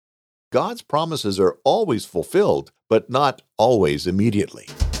God's promises are always fulfilled, but not always immediately.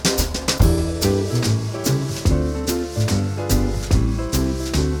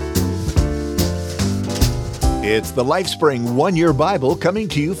 It's the LifeSpring One-Year Bible coming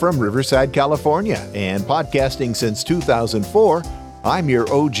to you from Riverside, California, and podcasting since 2004. I'm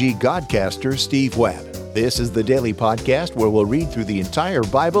your OG Godcaster, Steve Webb. This is the daily podcast where we'll read through the entire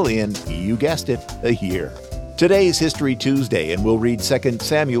Bible in, you guessed it, a year. Today's History Tuesday, and we'll read 2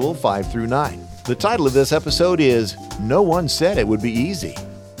 Samuel 5 through 9. The title of this episode is, No One Said It Would Be Easy.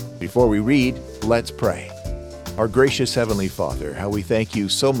 Before we read, let's pray. Our gracious Heavenly Father, how we thank you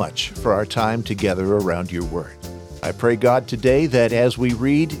so much for our time together around your word. I pray, God, today that as we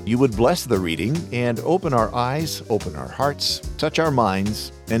read, you would bless the reading and open our eyes, open our hearts, touch our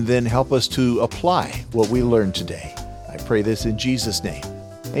minds, and then help us to apply what we learned today. I pray this in Jesus' name.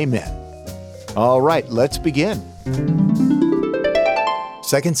 Amen. All right, let's begin.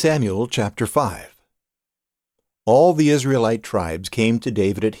 2 Samuel chapter 5. All the Israelite tribes came to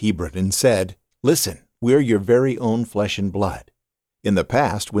David at Hebron and said, Listen, we're your very own flesh and blood. In the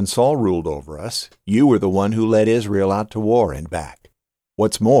past, when Saul ruled over us, you were the one who led Israel out to war and back.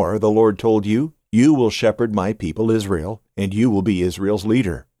 What's more, the Lord told you, You will shepherd my people Israel, and you will be Israel's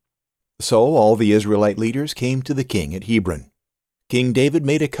leader. So all the Israelite leaders came to the king at Hebron. King David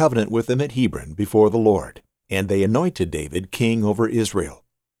made a covenant with them at Hebron before the Lord, and they anointed David king over Israel.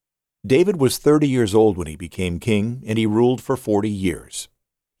 David was 30 years old when he became king, and he ruled for 40 years.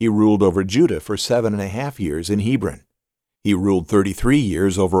 He ruled over Judah for 7.5 years in Hebron. He ruled 33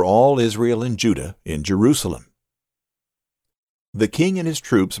 years over all Israel and Judah in Jerusalem. The king and his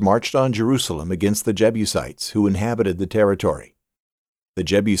troops marched on Jerusalem against the Jebusites who inhabited the territory. The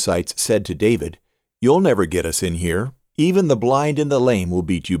Jebusites said to David, You'll never get us in here. Even the blind and the lame will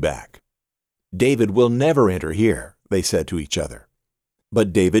beat you back. David will never enter here, they said to each other.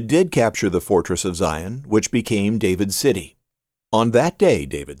 But David did capture the fortress of Zion, which became David's city. On that day,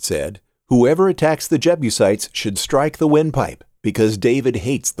 David said, Whoever attacks the Jebusites should strike the windpipe, because David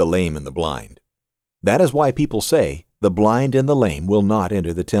hates the lame and the blind. That is why people say, The blind and the lame will not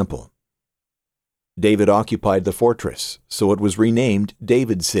enter the temple. David occupied the fortress, so it was renamed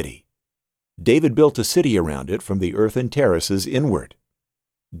David's city. David built a city around it from the earthen terraces inward.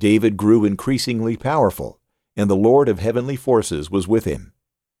 David grew increasingly powerful, and the Lord of heavenly forces was with him.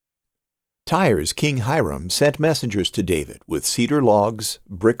 Tyre's King Hiram sent messengers to David with cedar logs,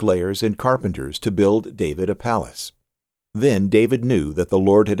 bricklayers, and carpenters to build David a palace. Then David knew that the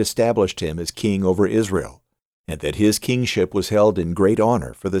Lord had established him as king over Israel, and that his kingship was held in great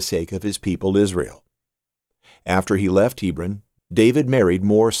honor for the sake of his people Israel. After he left Hebron, David married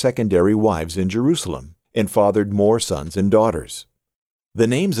more secondary wives in Jerusalem and fathered more sons and daughters. The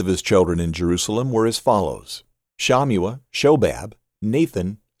names of his children in Jerusalem were as follows: Shammua, Shobab,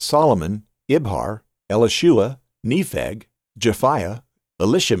 Nathan, Solomon, Ibhar, Elishua, Nepheg, Japhiah,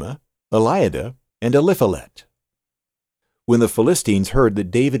 Elishama, Eliada, and Eliphalet. When the Philistines heard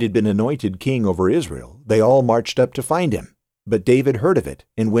that David had been anointed king over Israel, they all marched up to find him. But David heard of it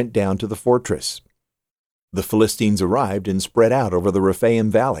and went down to the fortress. The Philistines arrived and spread out over the Rephaim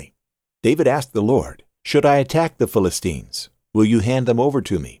valley. David asked the Lord, Should I attack the Philistines? Will you hand them over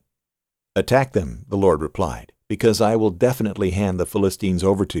to me? Attack them, the Lord replied, because I will definitely hand the Philistines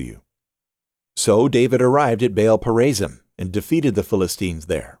over to you. So David arrived at Baal-perazim and defeated the Philistines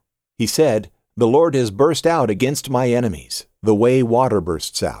there. He said, The Lord has burst out against my enemies, the way water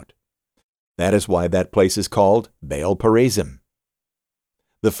bursts out. That is why that place is called Baal-perazim.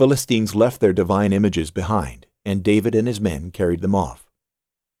 The Philistines left their divine images behind, and David and his men carried them off.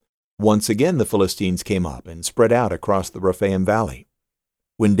 Once again the Philistines came up and spread out across the Rephaim valley.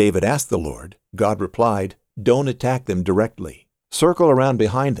 When David asked the Lord, God replied, Don't attack them directly. Circle around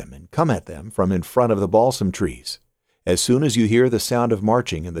behind them and come at them from in front of the balsam trees. As soon as you hear the sound of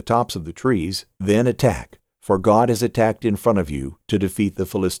marching in the tops of the trees, then attack, for God has attacked in front of you to defeat the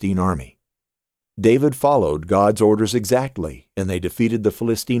Philistine army. David followed God's orders exactly, and they defeated the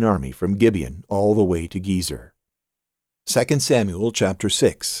Philistine army from Gibeon all the way to Gezer. 2 Samuel chapter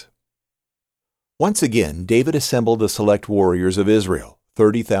 6. Once again, David assembled the select warriors of Israel,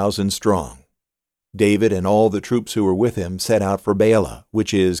 30,000 strong. David and all the troops who were with him set out for Baalah,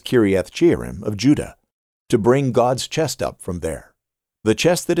 which is Kiriath-Jearim of Judah, to bring God's chest up from there, the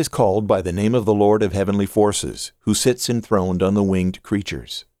chest that is called by the name of the Lord of heavenly forces, who sits enthroned on the winged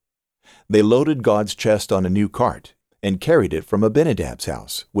creatures. They loaded God's chest on a new cart and carried it from Abinadab's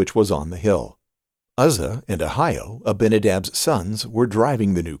house, which was on the hill. Uzzah and Ahio, Abinadab's sons, were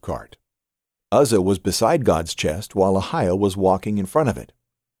driving the new cart. Uzzah was beside God's chest while Ahio was walking in front of it.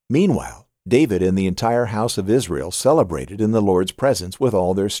 Meanwhile, David and the entire house of Israel celebrated in the Lord's presence with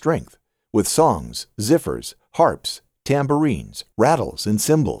all their strength, with songs, zithers, harps, tambourines, rattles, and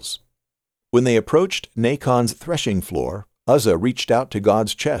cymbals. When they approached Nachon's threshing floor, Uzzah reached out to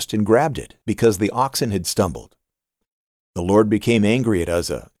God's chest and grabbed it because the oxen had stumbled. The Lord became angry at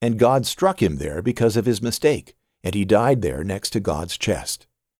Uzzah, and God struck him there because of his mistake, and he died there next to God's chest.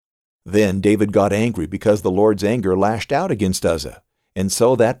 Then David got angry because the Lord's anger lashed out against Uzzah, and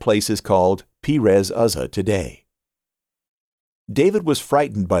so that place is called Perez Uzzah today. David was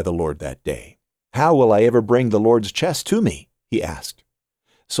frightened by the Lord that day. "How will I ever bring the Lord's chest to me?" he asked.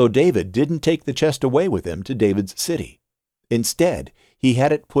 So David didn't take the chest away with him to David's city. Instead, he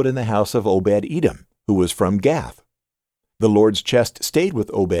had it put in the house of Obed-Edom, who was from Gath. The Lord's chest stayed with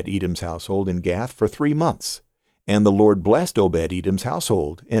Obed-Edom's household in Gath for 3 months, and the Lord blessed Obed-Edom's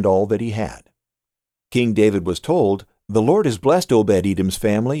household and all that he had. King David was told, "The Lord has blessed Obed-Edom's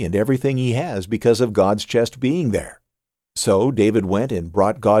family and everything he has because of God's chest being there." So David went and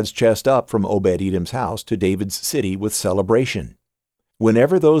brought God's chest up from Obed-Edom's house to David's city with celebration.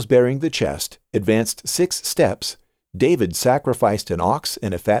 Whenever those bearing the chest advanced 6 steps, David sacrificed an ox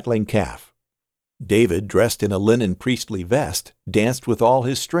and a fatling calf. David, dressed in a linen priestly vest, danced with all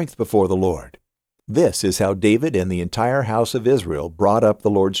his strength before the Lord. This is how David and the entire house of Israel brought up the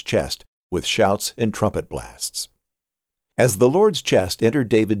Lord's chest with shouts and trumpet blasts. As the Lord's chest entered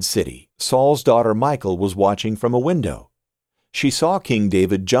David's city, Saul's daughter Michal was watching from a window. She saw King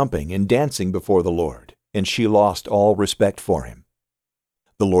David jumping and dancing before the Lord, and she lost all respect for him.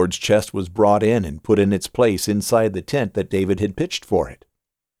 The Lord's chest was brought in and put in its place inside the tent that David had pitched for it.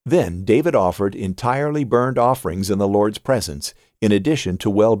 Then David offered entirely burned offerings in the Lord's presence, in addition to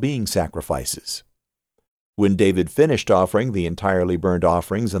well-being sacrifices. When David finished offering the entirely burned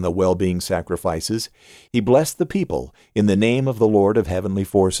offerings and the well-being sacrifices, he blessed the people in the name of the Lord of heavenly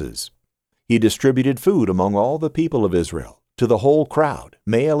forces. He distributed food among all the people of Israel, to the whole crowd,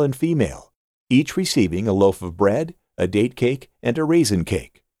 male and female, each receiving a loaf of bread, a date cake, and a raisin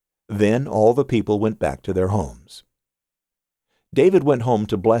cake. Then all the people went back to their homes. David went home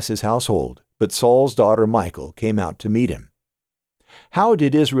to bless his household, but Saul's daughter Michal came out to meet him. "How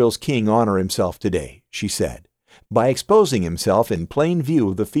did Israel's king honor himself today?" she said. "By exposing himself in plain view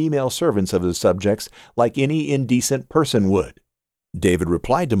of the female servants of his subjects like any indecent person would." David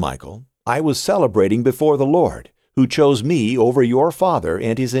replied to Michal, "I was celebrating before the Lord, who chose me over your father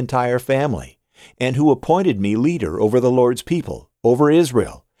and his entire family, and who appointed me leader over the Lord's people, over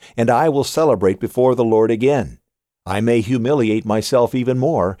Israel, and I will celebrate before the Lord again. I may humiliate myself even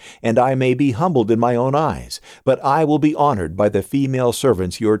more, and I may be humbled in my own eyes, but I will be honored by the female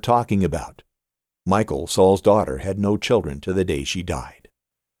servants you are talking about." Michal, Saul's daughter, had no children to the day she died.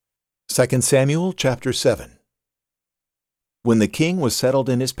 2 Samuel chapter 7. When the king was settled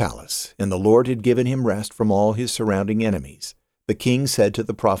in his palace, and the Lord had given him rest from all his surrounding enemies, the king said to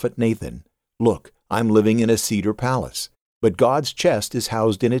the prophet Nathan, "Look, I'm living in a cedar palace, but God's chest is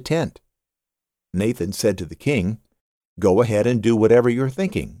housed in a tent." Nathan said to the king, "Go ahead and do whatever you're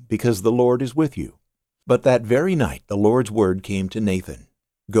thinking, because the Lord is with you." But that very night the Lord's word came to Nathan,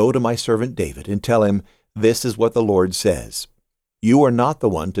 "Go to my servant David and tell him, 'This is what the Lord says. You are not the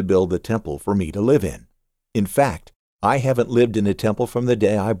one to build the temple for me to live in. In fact, I haven't lived in a temple from the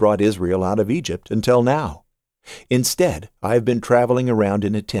day I brought Israel out of Egypt until now. Instead, I've been traveling around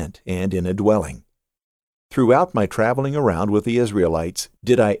in a tent and in a dwelling. Throughout my traveling around with the Israelites,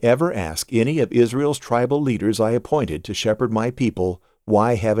 did I ever ask any of Israel's tribal leaders I appointed to shepherd my people,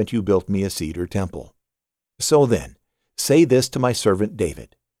 'Why haven't you built me a cedar temple?' So then, say this to my servant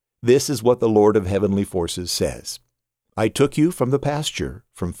David. This is what the Lord of heavenly forces says. I took you from the pasture,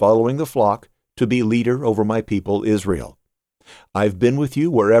 from following the flock, to be leader over my people Israel. I've been with you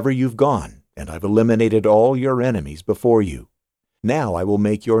wherever you've gone, and I've eliminated all your enemies before you. Now I will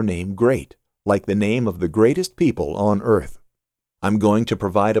make your name great, like the name of the greatest people on earth. I'm going to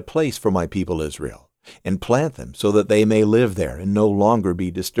provide a place for my people Israel, and plant them so that they may live there and no longer be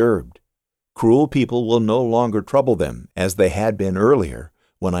disturbed. Cruel people will no longer trouble them, as they had been earlier,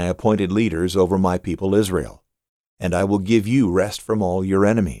 when I appointed leaders over my people Israel. And I will give you rest from all your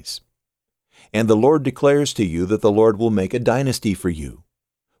enemies. And the Lord declares to you that the Lord will make a dynasty for you.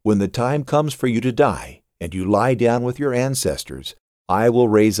 When the time comes for you to die, and you lie down with your ancestors, I will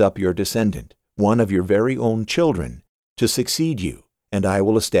raise up your descendant, one of your very own children, to succeed you, and I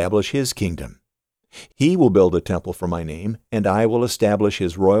will establish his kingdom. He will build a temple for my name, and I will establish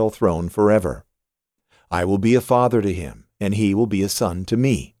his royal throne forever. I will be a father to him, and he will be a son to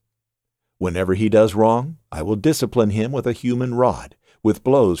me. Whenever he does wrong, I will discipline him with a human rod, with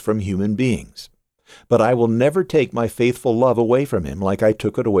blows from human beings. But I will never take my faithful love away from him like I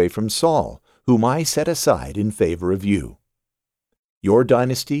took it away from Saul, whom I set aside in favor of you. Your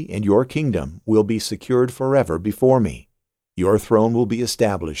dynasty and your kingdom will be secured forever before me. Your throne will be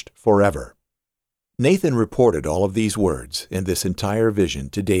established forever." Nathan reported all of these words and this entire vision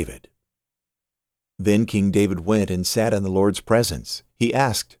to David. Then King David went and sat in the Lord's presence. He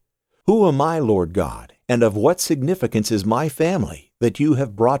asked, "Who am I, Lord God, and of what significance is my family, that you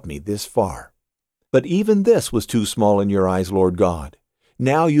have brought me this far? But even this was too small in your eyes, Lord God.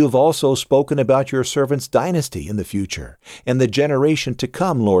 Now you have also spoken about your servant's dynasty in the future, and the generation to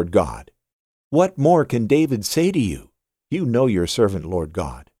come, Lord God. What more can David say to you? You know your servant, Lord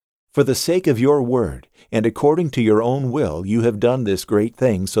God. For the sake of your word, and according to your own will, you have done this great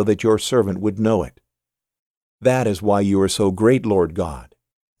thing so that your servant would know it. That is why you are so great, Lord God.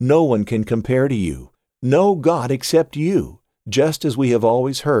 No one can compare to you, no God except you, just as we have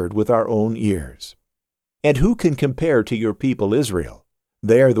always heard with our own ears. And who can compare to your people Israel?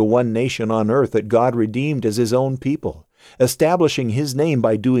 They are the one nation on earth that God redeemed as His own people, establishing His name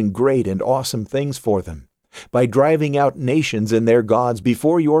by doing great and awesome things for them, by driving out nations and their gods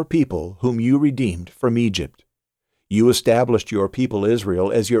before your people whom you redeemed from Egypt. You established your people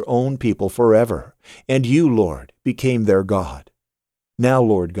Israel as your own people forever, and you, Lord, became their God. Now,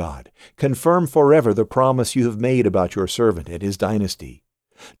 Lord God, confirm forever the promise you have made about your servant and his dynasty.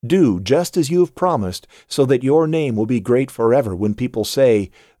 Do just as you have promised, so that your name will be great forever when people say,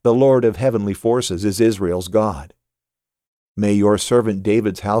 'The Lord of heavenly forces is Israel's God.' May your servant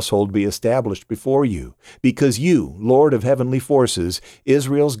David's household be established before you, because you, Lord of heavenly forces,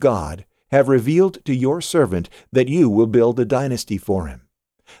 Israel's God, have revealed to your servant that you will build a dynasty for him.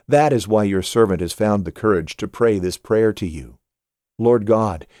 That is why your servant has found the courage to pray this prayer to you. Lord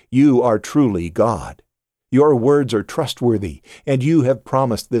God, you are truly God. Your words are trustworthy, and you have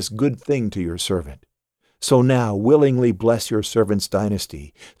promised this good thing to your servant. So now willingly bless your servant's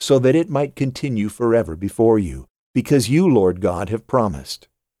dynasty, so that it might continue forever before you, because you, Lord God, have promised.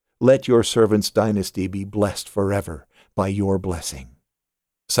 Let your servant's dynasty be blessed forever by your blessing."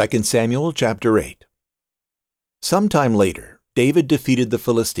 2 Samuel chapter 8. Sometime later, David defeated the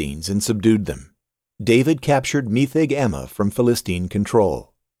Philistines and subdued them. David captured Metheg-Ammah from Philistine control.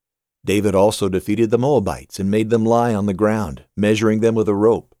 David also defeated the Moabites and made them lie on the ground, measuring them with a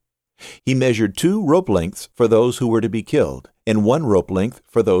rope. He measured 2 rope lengths for those who were to be killed, and 1 rope length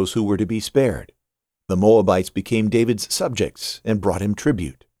for those who were to be spared. The Moabites became David's subjects and brought him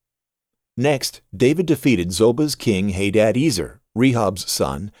tribute. Next, David defeated Zobah's king Hadad-ezer, Rehab's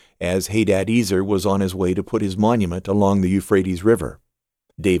son, as Hadad-ezer was on his way to put his monument along the Euphrates River.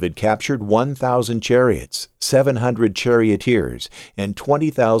 David captured 1,000 chariots, 700 charioteers, and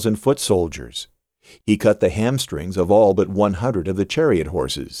 20,000 foot soldiers. He cut the hamstrings of all but 100 of the chariot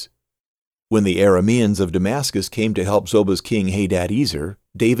horses. When the Arameans of Damascus came to help Zobah's king Hadad-ezer,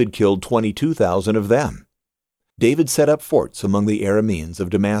 David killed 22,000 of them. David set up forts among the Arameans of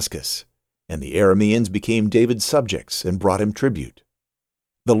Damascus, and the Arameans became David's subjects and brought him tribute.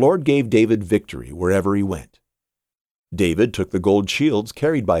 The Lord gave David victory wherever he went. David took the gold shields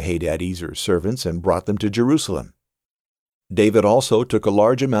carried by Hadad-ezer's servants and brought them to Jerusalem. David also took a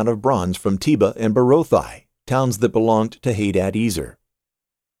large amount of bronze from Tebah and Berothai, towns that belonged to Hadad-ezer.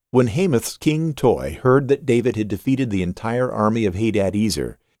 When Hamath's king Toi heard that David had defeated the entire army of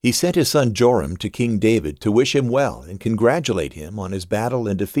Hadad-ezer, he sent his son Joram to King David to wish him well and congratulate him on his battle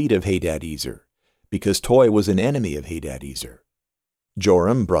and defeat of Hadad-ezer, because Toi was an enemy of Hadad-ezer.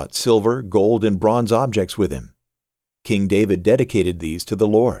 Joram brought silver, gold, and bronze objects with him. King David dedicated these to the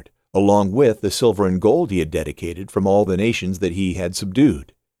Lord, along with the silver and gold he had dedicated from all the nations that he had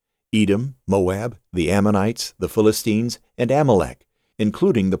subdued: Edom, Moab, the Ammonites, the Philistines, and Amalek,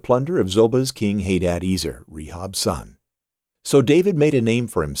 including the plunder of Zobah's king Hadad-ezer, Rehab's son. So David made a name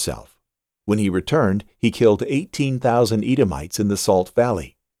for himself. When he returned, he killed 18,000 Edomites in the Salt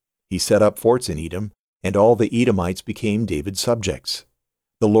Valley. He set up forts in Edom, and all the Edomites became David's subjects.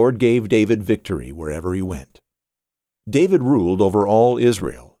 The Lord gave David victory wherever he went. David ruled over all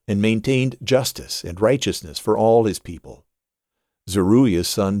Israel and maintained justice and righteousness for all his people. Zeruiah's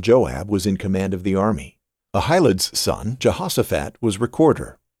son Joab was in command of the army. Ahilud's son Jehoshaphat was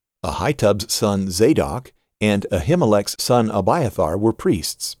recorder. Ahitub's son Zadok and Ahimelech's son Abiathar were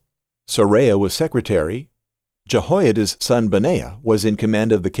priests. Saraiah was secretary. Jehoiada's son Benaiah was in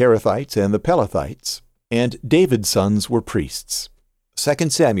command of the Kerethites and the Pelethites, and David's sons were priests. 2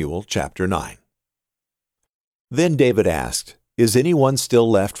 Samuel chapter 9. Then David asked, "Is anyone still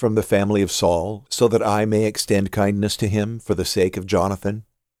left from the family of Saul, so that I may extend kindness to him for the sake of Jonathan?"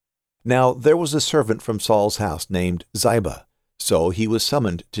 Now there was a servant from Saul's house named Ziba, so he was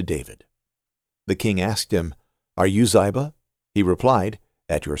summoned to David. The king asked him, "Are you Ziba?" He replied,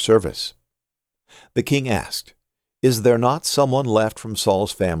 "At your service." The king asked, Is there not someone left from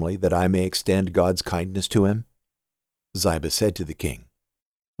Saul's family that I may extend God's kindness to him?" Ziba said to the king,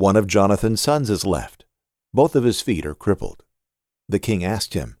 "One of Jonathan's sons is left. Both of his feet are crippled." The king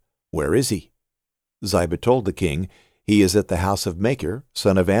asked him, "Where is he?" Ziba told the king, "He is at the house of Machir,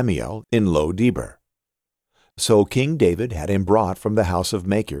 son of Ammiel, in Lo Debar." So King David had him brought from the house of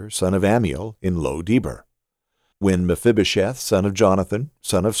Machir, son of Ammiel, in Lo Debar. When Mephibosheth, son of Jonathan,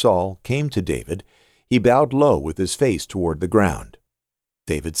 son of Saul, came to David, he bowed low with his face toward the ground.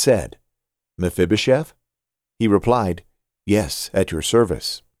 David said, "Mephibosheth?" He replied, "Yes, at your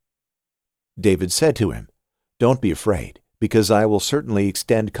service." David said to him, "Don't be afraid, because I will certainly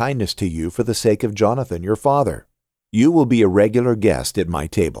extend kindness to you for the sake of Jonathan your father. You will be a regular guest at my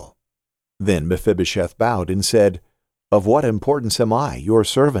table." Then Mephibosheth bowed and said, "Of what importance am I, your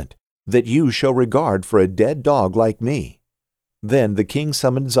servant, that you show regard for a dead dog like me?" Then the king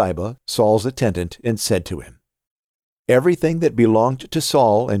summoned Ziba, Saul's attendant, and said to him, "Everything that belonged to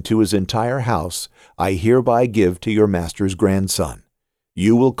Saul and to his entire house I hereby give to your master's grandson.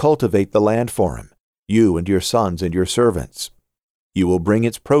 You will cultivate the land for him, you and your sons and your servants. You will bring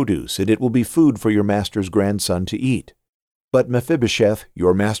its produce, and it will be food for your master's grandson to eat. But Mephibosheth,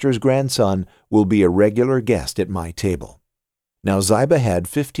 your master's grandson, will be a regular guest at my table." Now Ziba had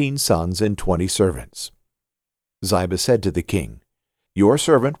 15 sons and 20 servants. Ziba said to the king, "Your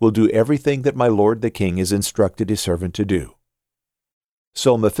servant will do everything that my lord the king has instructed his servant to do."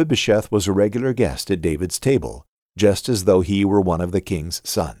 So Mephibosheth was a regular guest at David's table, just as though he were one of the king's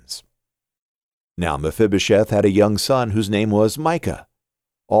sons. Now Mephibosheth had a young son whose name was Micah.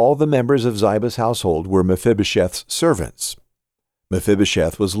 All the members of Ziba's household were Mephibosheth's servants.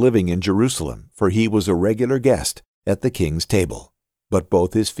 Mephibosheth was living in Jerusalem, for he was a regular guest at the king's table, but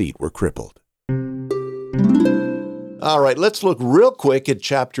both his feet were crippled. All right, let's look real quick at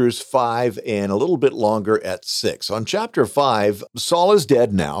chapters 5 and a little bit longer at 6. On chapter 5, Saul is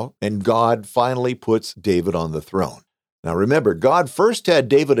dead now, and God finally puts David on the throne. Now remember, God first had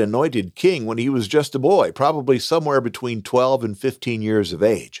David anointed king when he was just a boy, probably somewhere between 12 and 15 years of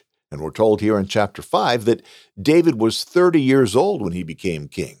age. And we're told here in chapter 5 that David was 30 years old when he became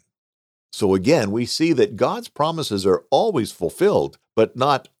king. So again, we see that God's promises are always fulfilled, but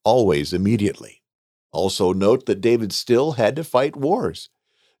not always immediately. Also note that David still had to fight wars.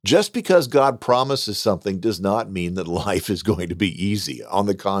 Just because God promises something does not mean that life is going to be easy. On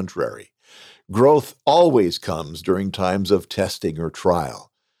the contrary, growth always comes during times of testing or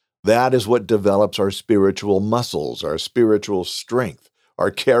trial. That is what develops our spiritual muscles, our spiritual strength,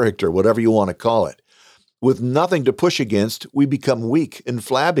 our character, whatever you want to call it. With nothing to push against, we become weak and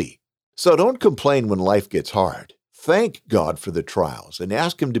flabby. So don't complain when life gets hard. Thank God for the trials and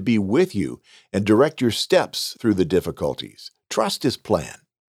ask Him to be with you and direct your steps through the difficulties. Trust His plan.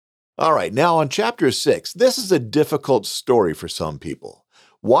 All right, now on chapter 6, this is a difficult story for some people.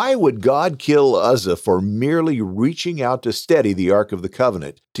 Why would God kill Uzzah for merely reaching out to steady the Ark of the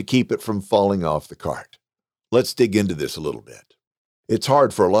Covenant to keep it from falling off the cart? Let's dig into this a little bit. It's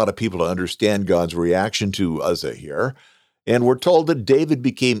hard for a lot of people to understand God's reaction to Uzzah here, and we're told that David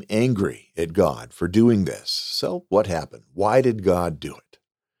became angry at God for doing this. So what happened? Why did God do it?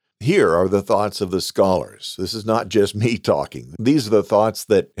 Here are the thoughts of the scholars. This is not just me talking. These are the thoughts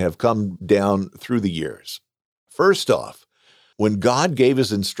that have come down through the years. First off, when God gave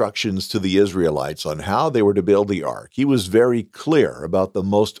His instructions to the Israelites on how they were to build the ark, He was very clear about the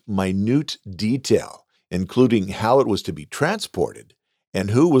most minute detail, including how it was to be transported,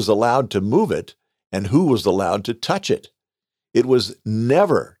 and who was allowed to move it, and who was allowed to touch it. It was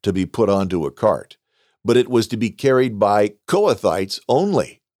never to be put onto a cart, but it was to be carried by Kohathites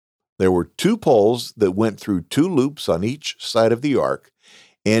only. There were 2 poles that went through 2 loops on each side of the ark,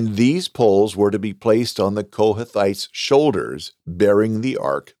 and these poles were to be placed on the Kohathites' shoulders, bearing the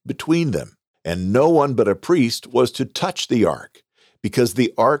ark between them. And no one but a priest was to touch the ark, because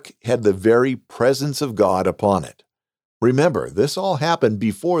the ark had the very presence of God upon it. Remember, this all happened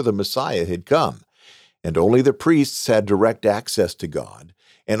before the Messiah had come, and only the priests had direct access to God,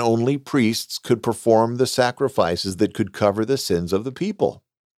 and only priests could perform the sacrifices that could cover the sins of the people.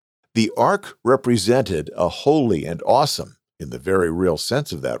 The ark represented a holy and awesome, in the very real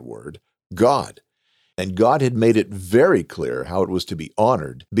sense of that word, God. And God had made it very clear how it was to be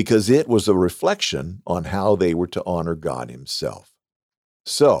honored, because it was a reflection on how they were to honor God Himself.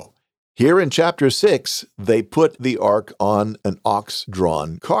 So, here in chapter 6, they put the ark on an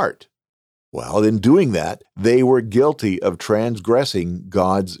ox-drawn cart. Well, in doing that, they were guilty of transgressing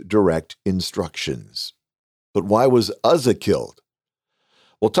God's direct instructions. But why was Uzzah killed?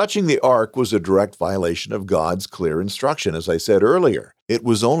 Well, touching the ark was a direct violation of God's clear instruction. As I said earlier, it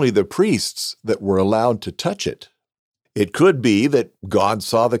was only the priests that were allowed to touch it. It could be that God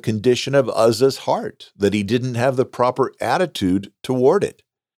saw the condition of Uzzah's heart, that he didn't have the proper attitude toward it.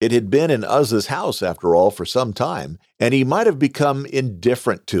 It had been in Uzzah's house, after all, for some time, and he might have become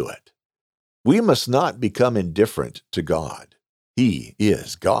indifferent to it. We must not become indifferent to God. He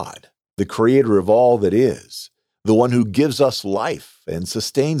is God, the creator of all that is, the one who gives us life and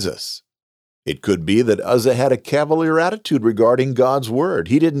sustains us. It could be that Uzzah had a cavalier attitude regarding God's word.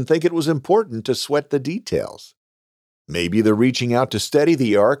 He didn't think it was important to sweat the details. Maybe the reaching out to steady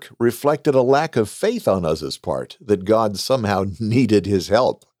the ark reflected a lack of faith on Uzzah's part, that God somehow needed his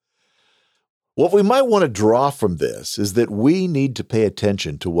help. What we might want to draw from this is that we need to pay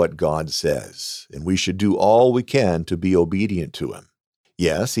attention to what God says, and we should do all we can to be obedient to him.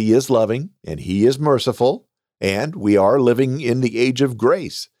 Yes, he is loving, and he is merciful, and we are living in the age of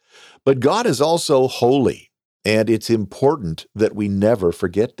grace. But God is also holy, and it's important that we never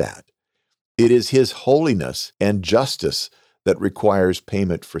forget that. It is his holiness and justice that requires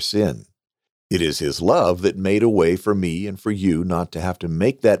payment for sin. It is his love that made a way for me and for you not to have to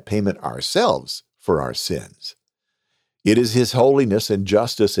make that payment ourselves for our sins. It is his holiness and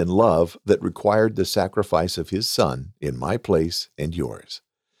justice and love that required the sacrifice of his Son in my place and yours.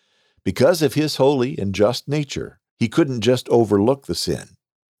 Because of his holy and just nature, he couldn't just overlook the sin.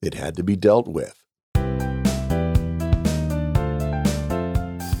 It had to be dealt with.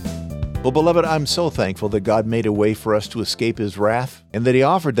 Well, beloved, I'm so thankful that God made a way for us to escape his wrath, and that he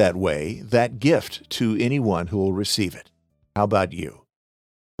offered that way, that gift, to anyone who will receive it. How about you?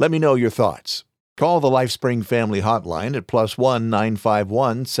 Let me know your thoughts. Call the LifeSpring Family Hotline at +1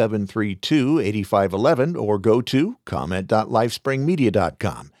 951 732 8511 or go to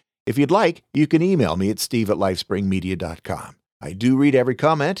comment.lifespringmedia.com. If you'd like, you can email me at steve@lifespringmedia.com. I do read every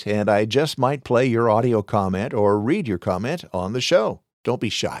comment, and I just might play your audio comment or read your comment on the show. Don't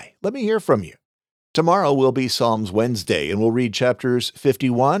be shy. Let me hear from you. Tomorrow will be Psalms Wednesday, and we'll read chapters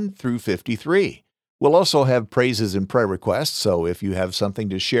 51 through 53. We'll also have praises and prayer requests, so if you have something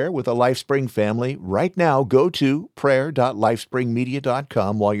to share with the LifeSpring family, right now go to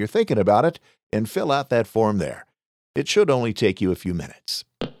prayer.lifespringmedia.com while you're thinking about it and fill out that form there. It should only take you a few minutes.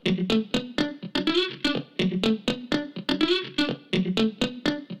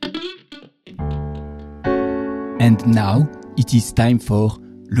 And now, it is time for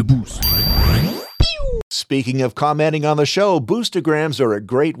Le Boost. Speaking of commenting on the show, Boostagrams are a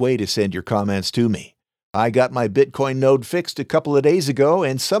great way to send your comments to me. I got my Bitcoin node fixed a couple of days ago,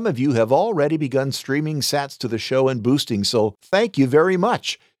 and some of you have already begun streaming sats to the show and boosting, so thank you very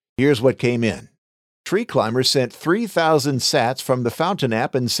much. Here's what came in. Tree Climber sent 3,000 sats from the Fountain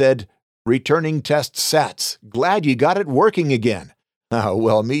app and said, "Returning test sats. Glad you got it working again." Oh,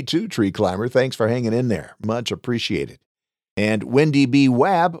 well, me too, Tree Climber. Thanks for hanging in there. Much appreciated. And Wendy B.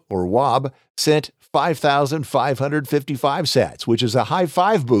 Wab sent 5,555 sats, which is a high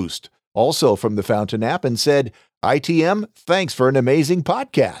five boost, also from the Fountain app, and said, "ITM, thanks for an amazing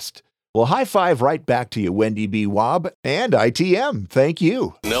podcast." Well, high five right back to you, Wendy B. Wab, and ITM. Thank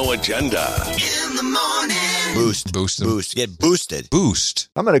you. No agenda. In the morning. Boost. Get boosted. Boost.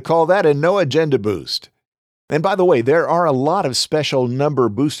 I'm going to call that a no agenda boost. And by the way, there are a lot of special number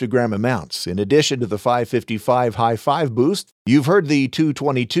Boostagram amounts. In addition to the 555 high five boost, you've heard the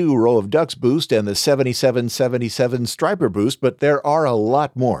 222 row of ducks boost and the 7777 striper boost, but there are a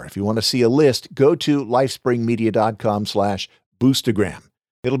lot more. If you want to see a list, go to lifespringmedia.com/Boostagram.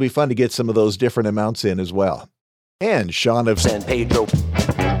 It'll be fun to get some of those different amounts in as well. And Sean of San Pedro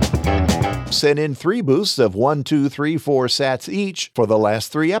sent in 3 boosts of 1, 2, 3, 4 sats each for the last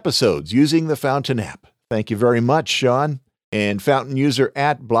 3 episodes using the Fountain app. Thank you very much, Sean. And Fountain user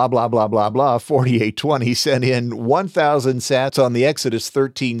at blah, blah, blah, blah, blah, 4820 sent in 1,000 sats on the Exodus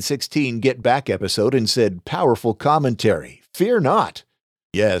 13:16 Get Back episode and said, "Powerful commentary. Fear not."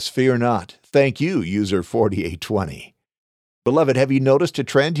 Yes, fear not. Thank you, user 4820. Beloved, have you noticed a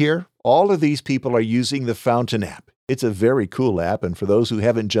trend here? All of these people are using the Fountain app. It's a very cool app, and for those who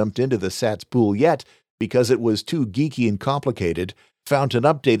haven't jumped into the Sats pool yet, because it was too geeky and complicated, Fountain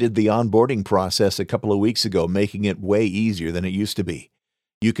updated the onboarding process a couple of weeks ago, making it way easier than it used to be.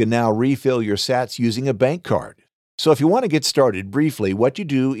 You can now refill your sats using a bank card. So if you want to get started, briefly, what you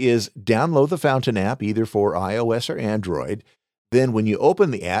do is download the Fountain app, either for iOS or Android. Then when you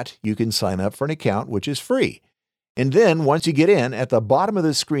open the app, you can sign up for an account, which is free. And then once you get in, at the bottom of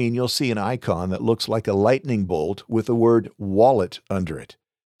the screen, you'll see an icon that looks like a lightning bolt with the word wallet under it.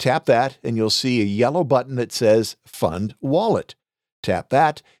 Tap that, and you'll see a yellow button that says Fund Wallet. Tap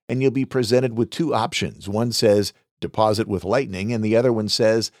that, and you'll be presented with 2 options. One says Deposit with Lightning, and the other one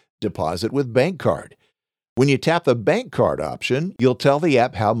says Deposit with Bank Card. When you tap the Bank Card option, you'll tell the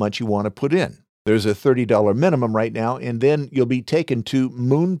app how much you want to put in. There's a $30 minimum right now, and then you'll be taken to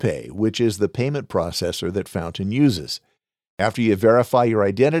MoonPay, which is the payment processor that Fountain uses. After you verify your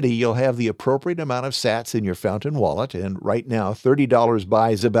identity, you'll have the appropriate amount of sats in your Fountain wallet, and right now, $30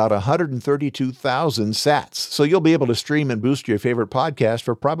 buys about 132,000 sats, so you'll be able to stream and boost your favorite podcast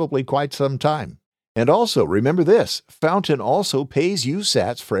for probably quite some time. And also, remember this, Fountain also pays you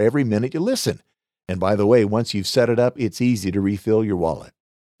sats for every minute you listen. And by the way, once you've set it up, it's easy to refill your wallet.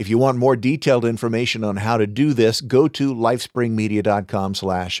 If you want more detailed information on how to do this, go to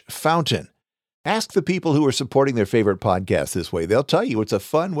lifespringmedia.com/fountain. Ask the people who are supporting their favorite podcast this way. They'll tell you it's a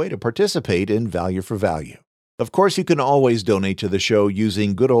fun way to participate in value for value. Of course, you can always donate to the show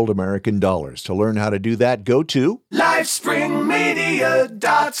using good old American dollars. To learn how to do that, go to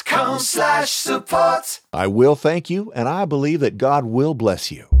lifespringmedia.com/support. I will thank you, and I believe that God will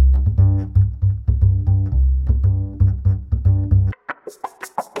bless you.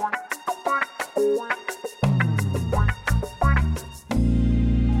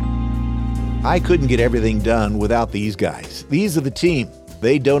 I couldn't get everything done without these guys. These are the team.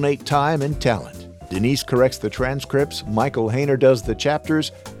 They donate time and talent. Denise corrects the transcripts, Michael Hayner does the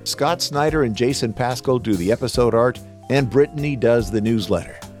chapters, Scott Snyder and Jason Pascal do the episode art, and Brittany does the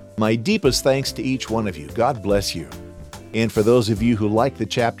newsletter. My deepest thanks to each one of you. God bless you. And for those of you who like the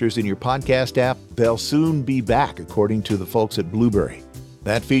chapters in your podcast app, they'll soon be back, according to the folks at Blueberry.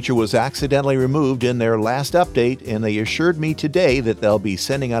 That feature was accidentally removed in their last update, and they assured me today that they'll be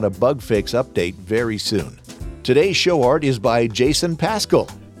sending out a bug fix update very soon. Today's show art is by Jason Pascal.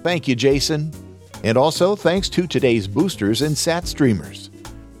 Thank you, Jason. And also, thanks to today's boosters and sat streamers.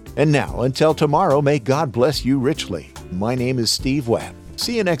 And now, until tomorrow, may God bless you richly. My name is Steve Webb.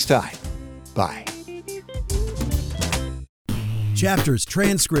 See you next time. Bye. Chapters,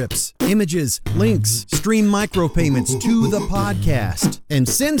 transcripts, images, links, stream micropayments to the podcast, and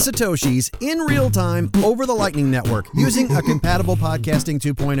send Satoshis in real time over the Lightning Network using a compatible Podcasting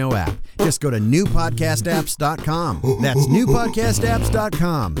 2.0 app. Just go to newpodcastapps.com. That's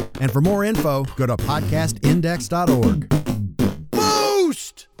newpodcastapps.com. And for more info, go to podcastindex.org.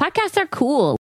 Boost! Podcasts are cool.